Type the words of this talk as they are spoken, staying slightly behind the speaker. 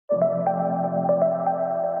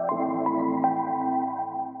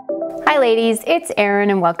Hi ladies, it's Erin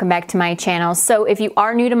and welcome back to my channel. So if you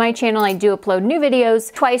are new to my channel, I do upload new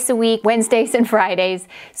videos twice a week, Wednesdays and Fridays.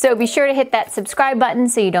 So be sure to hit that subscribe button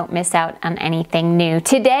so you don't miss out on anything new.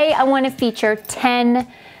 Today I want to feature 10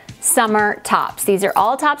 summer tops. These are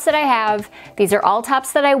all tops that I have. These are all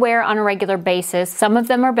tops that I wear on a regular basis. Some of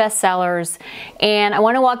them are bestsellers and I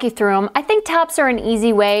want to walk you through them. I think tops are an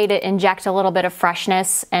easy way to inject a little bit of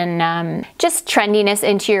freshness and just trendiness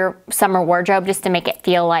into your summer wardrobe, just to make it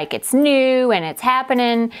feel like it's new and it's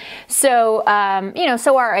happening. So, you know,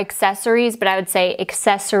 so are accessories, but I would say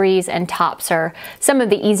accessories and tops are some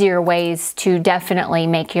of the easier ways to definitely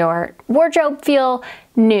make your wardrobe feel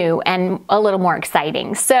new and a little more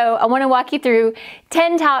exciting. So I want to walk you through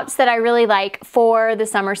 10 tops that I really like for the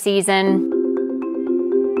summer season.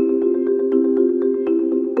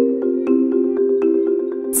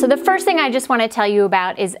 So the first thing I just want to tell you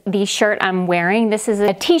about is the shirt I'm wearing. This is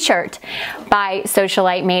a t-shirt by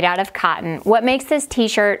Socialite made out of cotton. What makes this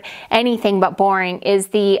t-shirt anything but boring is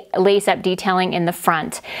the lace-up detailing in the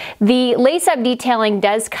front. The lace-up detailing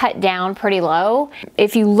does cut down pretty low.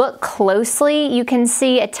 If you look closely, you can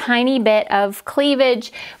see a tiny bit of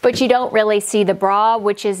cleavage, but you don't really see the bra,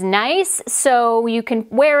 which is nice. So you can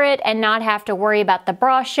wear it and not have to worry about the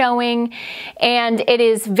bra showing. And it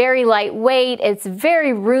is very lightweight. It's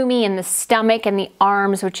very roomy in the stomach and the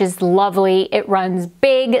arms, which is lovely. It runs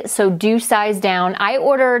big, so do size down. I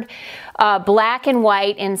ordered black and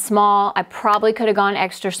white in small. I probably could have gone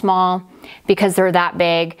extra small because they're that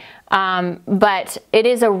big. But it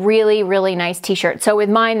is a really, really nice t-shirt. So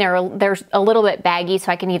with mine, they're a little bit baggy,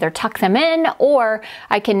 so I can either tuck them in or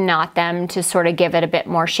I can knot them to sort of give it a bit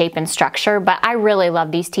more shape and structure. But I really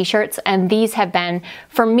love these t-shirts, and these have been,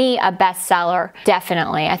 for me, a bestseller.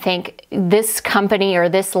 Definitely. I think this company or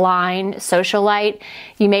this line, Socialite,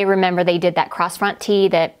 you may remember they did that cross front tee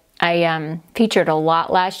that I featured a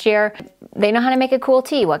lot last year. They know how to make a cool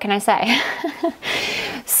tee, what can I say?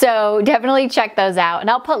 So definitely check those out, and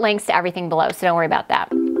I'll put links to everything below, so don't worry about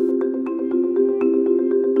that.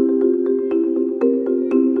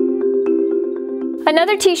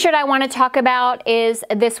 Another t-shirt I want to talk about is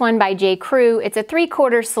this one by J. Crew. It's a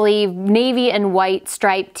 3/4 sleeve navy and white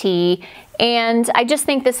striped tee. And I just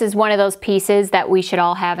think this is one of those pieces that we should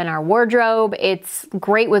all have in our wardrobe. It's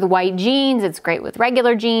great with white jeans, it's great with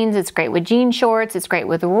regular jeans, it's great with jean shorts, it's great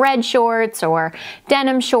with red shorts or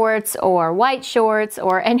denim shorts or white shorts,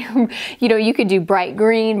 or any, you know, you could do bright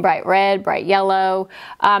green, bright red, bright yellow.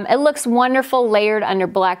 It looks wonderful layered under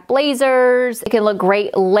black blazers. It can look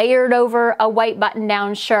great layered over a white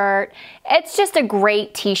button-down shirt. It's just a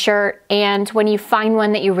great t-shirt, and when you find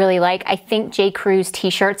one that you really like, I think J. Crew's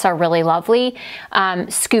t-shirts are really lovely.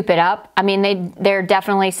 Scoop it up. I mean, they're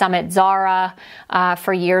definitely some at Zara.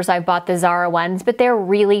 For years I've bought the Zara ones, but they're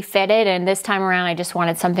really fitted, and this time around I just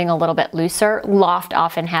wanted something a little bit looser. Loft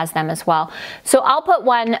often has them as well. So I'll put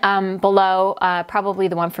one below, probably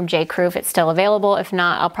the one from J. Crew if it's still available. If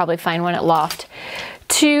not, I'll probably find one at Loft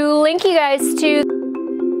to link you guys to.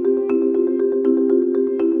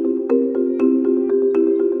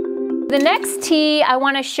 The next tee I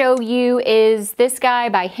want to show you is this guy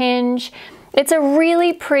by Hinge. It's a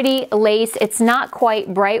really pretty lace. It's not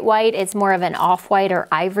quite bright white. It's more of an off-white or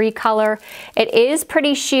ivory color. It is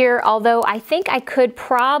pretty sheer, although I think you could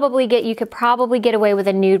probably get away with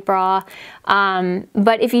a nude bra.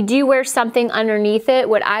 But if you do wear something underneath it,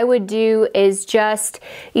 what I would do is just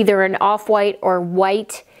either an off-white or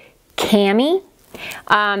white cami.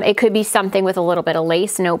 It could be something with a little bit of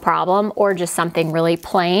lace, no problem, or just something really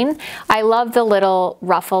plain. I love the little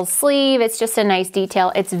ruffle sleeve. It's just a nice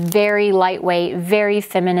detail. It's very lightweight, very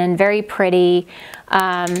feminine, very pretty.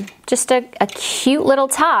 Just a cute little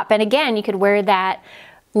top. And again, you could wear that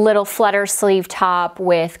little flutter sleeve top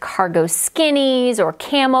with cargo skinnies or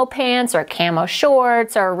camo pants or camo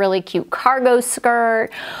shorts or a really cute cargo skirt,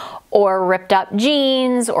 or ripped up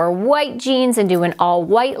jeans or white jeans and do an all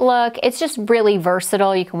white look. It's just really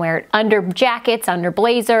versatile. You can wear it under jackets, under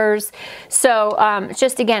blazers. So it's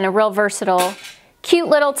just, again, a real versatile, cute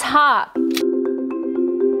little top.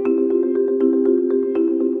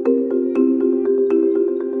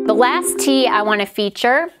 The last tee I want to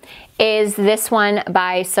feature is this one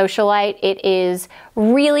by Socialite. It is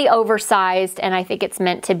really oversized, and I think it's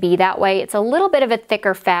meant to be that way. It's a little bit of a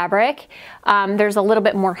thicker fabric. There's a little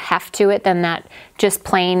bit more heft to it than that just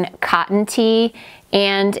plain cotton tee.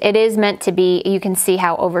 And it is meant to be, you can see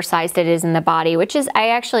how oversized it is in the body, which is, I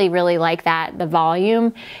actually really like that, the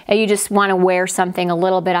volume. And you just want to wear something a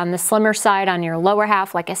little bit on the slimmer side on your lower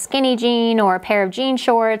half, like a skinny jean or a pair of jean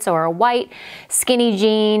shorts or a white skinny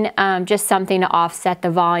jean, just something to offset the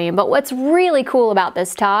volume. But what's really cool about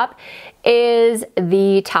this top is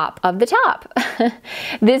the top of the top.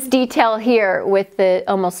 This detail here with the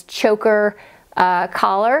almost choker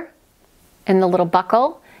collar and the little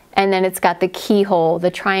buckle. And then it's got the keyhole,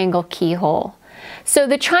 the triangle keyhole. So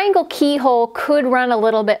the triangle keyhole could run a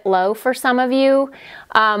little bit low for some of you.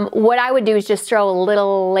 What I would do is just throw a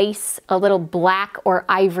little lace, a little black or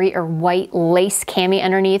ivory or white lace cami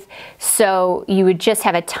underneath. So you would just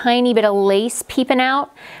have a tiny bit of lace peeping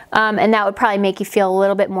out. And that would probably make you feel a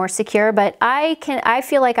little bit more secure. But I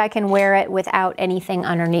feel like I can wear it without anything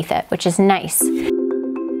underneath it, which is nice.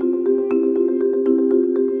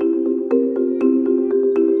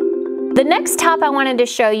 The next top I wanted to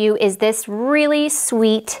show you is this really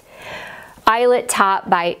sweet eyelet top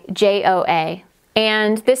by JOA.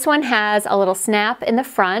 And this one has a little snap in the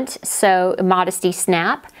front, so a modesty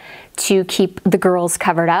snap to keep the girls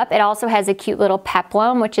covered up. It also has a cute little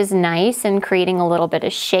peplum, which is nice and creating a little bit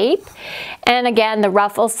of shape. And again, the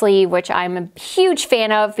ruffle sleeve, which I'm a huge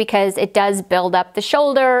fan of because it does build up the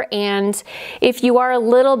shoulder. And if you are a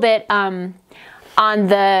little bit on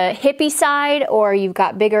the hippie side, or you've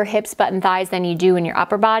got bigger hips, butt, and thighs than you do in your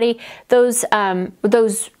upper body, those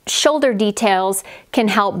shoulder details can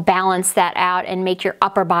help balance that out and make your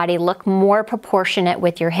upper body look more proportionate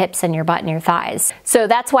with your hips and your butt and your thighs. So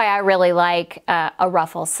that's why I really like a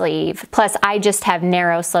ruffle sleeve. Plus, I just have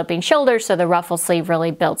narrow sloping shoulders, so the ruffle sleeve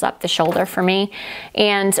really builds up the shoulder for me.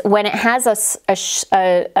 And when it has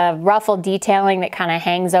a ruffle detailing that kind of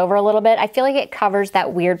hangs over a little bit, I feel like it covers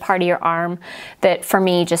that weird part of your arm that for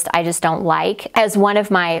me, I just don't like. As one of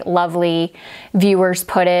my lovely viewers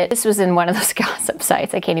put it, this was in one of those gossip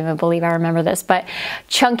sites, I can't even believe I remember this, but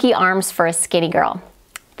chunky arms for a skinny girl.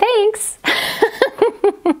 Thanks.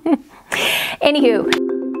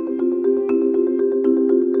 Anywho.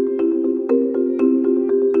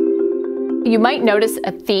 You might notice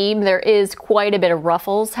a theme. There is quite a bit of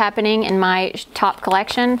ruffles happening in my top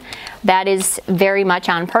collection. That is very much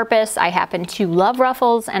on purpose. I happen to love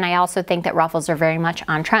ruffles, and I also think that ruffles are very much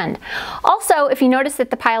on trend. Also, if you notice that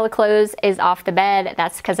the pile of clothes is off the bed,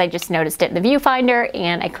 that's because I just noticed it in the viewfinder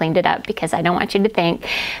and I cleaned it up because I don't want you to think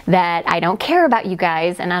that I don't care about you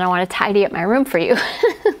guys and I don't want to tidy up my room for you.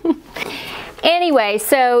 Anyway,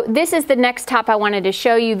 so this is the next top I wanted to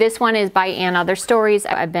show you. This one is by And Other Stories.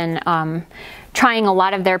 I've been trying a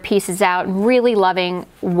lot of their pieces out and really loving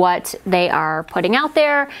what they are putting out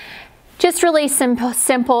there. Just really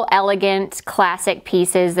simple, elegant, classic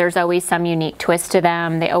pieces. There's always some unique twist to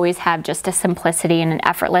them. They always have just a simplicity and an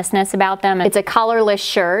effortlessness about them. It's a collarless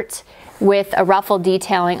shirt with a ruffle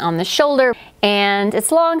detailing on the shoulder, and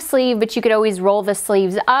it's long sleeve, but you could always roll the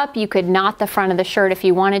sleeves up. You could knot the front of the shirt if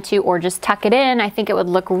you wanted to, or just tuck it in. I think it would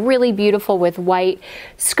look really beautiful with white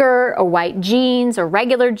skirt or white jeans or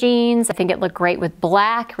regular jeans. I think it looked great with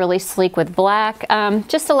black, really sleek with black.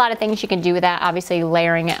 Just a lot of things you can do with that. Obviously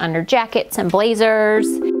layering it under jackets and blazers.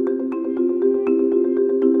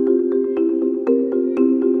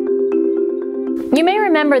 You may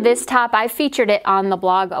remember this top. I featured it on the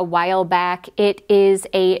blog a while back. It is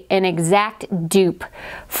an exact dupe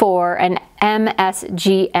for an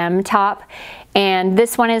MSGM top, and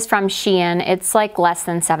this one is from Shein. It's like less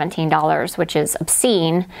than $17, which is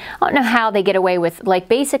obscene. I don't know how they get away with, like,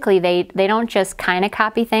 basically they don't just kind of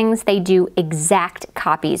copy things, they do exact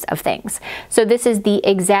copies of things. So this is the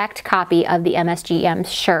exact copy of the MSGM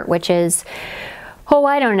shirt, which is, oh,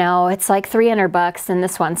 I don't know, it's like 300 bucks and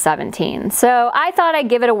this one's 17. So I thought I'd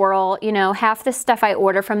give it a whirl. You know, half the stuff I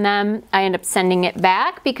order from them, I end up sending it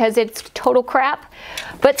back because it's total crap.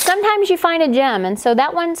 But sometimes you find a gem, and so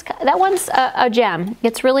that one's a gem.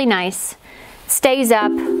 It's really nice. Stays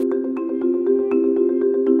up.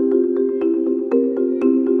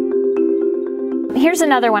 Here's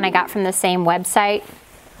another one I got from the same website.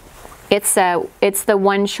 It's the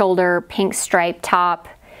one shoulder pink stripe top.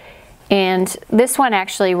 And this one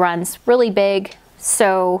actually runs really big,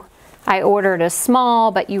 so I ordered a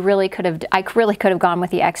small, but I really could have gone with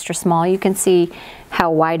the extra small. You can see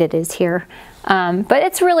how wide it is here. But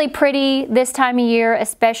it's really pretty this time of year,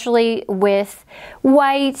 especially with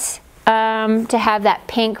white, to have that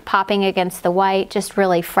pink popping against the white, just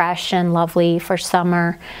really fresh and lovely for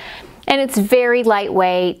summer. And it's very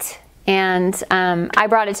lightweight. And I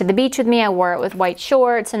brought it to the beach with me. I wore it with white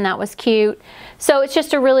shorts, and that was cute. So it's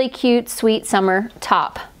just a really cute, sweet summer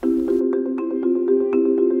top. You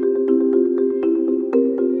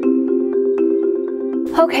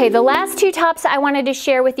Okay, the last two tops I wanted to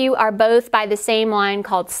share with you are both by the same line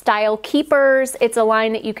called Style Keepers. It's a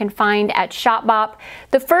line that you can find at Shopbop.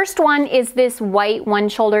 The first one is this white one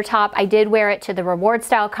shoulder top. I did wear it to the Reward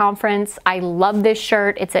Style conference. I love this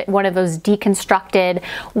shirt. It's one of those deconstructed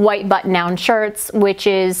white button-down shirts, which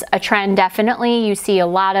is a trend definitely. You see a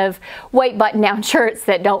lot of white button-down shirts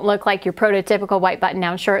that don't look like your prototypical white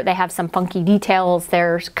button-down shirt. They have some funky details.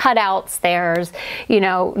 There's cutouts. There's, you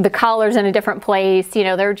know, the collar's in a different place. You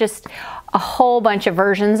know, there are just a whole bunch of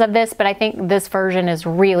versions of this, but I think this version is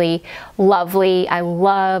really lovely. I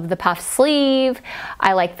love the puff sleeve.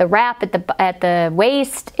 I like the wrap at the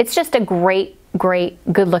waist. It's just a great,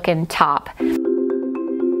 good looking top.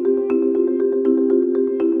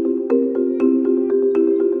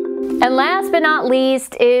 And last but not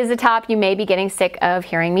least is a top you may be getting sick of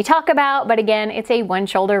hearing me talk about, but again, it's a one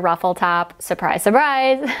shoulder ruffle top. Surprise,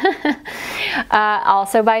 surprise.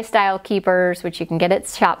 Also by Style Keepers, which you can get at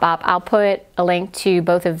Shopbop. I'll put a link to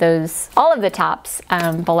both of those, all of the tops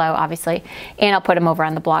below, obviously, and I'll put them over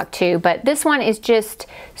on the blog too. But this one is just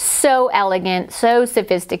so elegant, so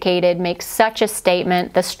sophisticated, makes such a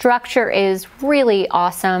statement. The structure is really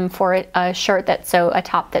awesome for a shirt that's a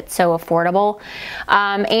top that's so affordable.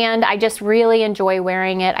 And I just really enjoy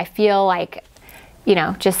wearing it. I feel like, you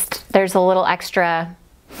know, just there's a little extra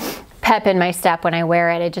pep in my step when I wear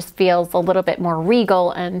it. It just feels a little bit more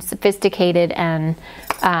regal and sophisticated and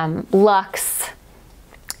luxe.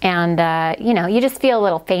 And, you know, you just feel a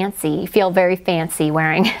little fancy. You feel very fancy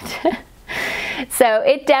wearing it. So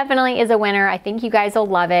it definitely is a winner. I think you guys will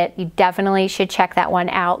love it. You definitely should check that one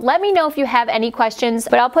out. Let me know if you have any questions,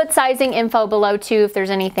 but I'll put sizing info below too if there's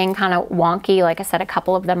anything kind of wonky. Like I said, a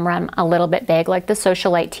couple of them run a little bit big, like the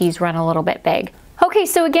socialite tees run a little bit big. Okay,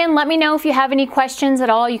 so again, let me know if you have any questions at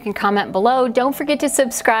all. You can comment below. Don't forget to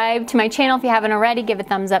subscribe to my channel if you haven't already. Give a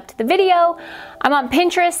thumbs up to the video. I'm on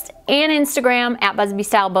Pinterest and Instagram at Busbee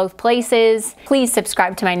Style, both places. Please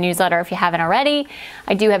subscribe to my newsletter if you haven't already.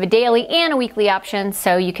 I do have a daily and a weekly option,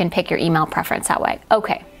 so you can pick your email preference that way.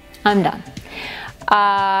 Okay, I'm done.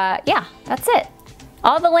 Yeah, that's it.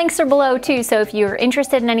 All the links are below too, so if you're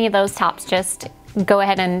interested in any of those tops, just go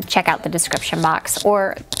ahead and check out the description box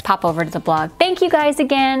or pop over to the blog. Thank you guys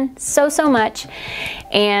again so much,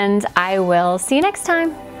 and I will see you next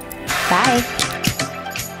time. Bye.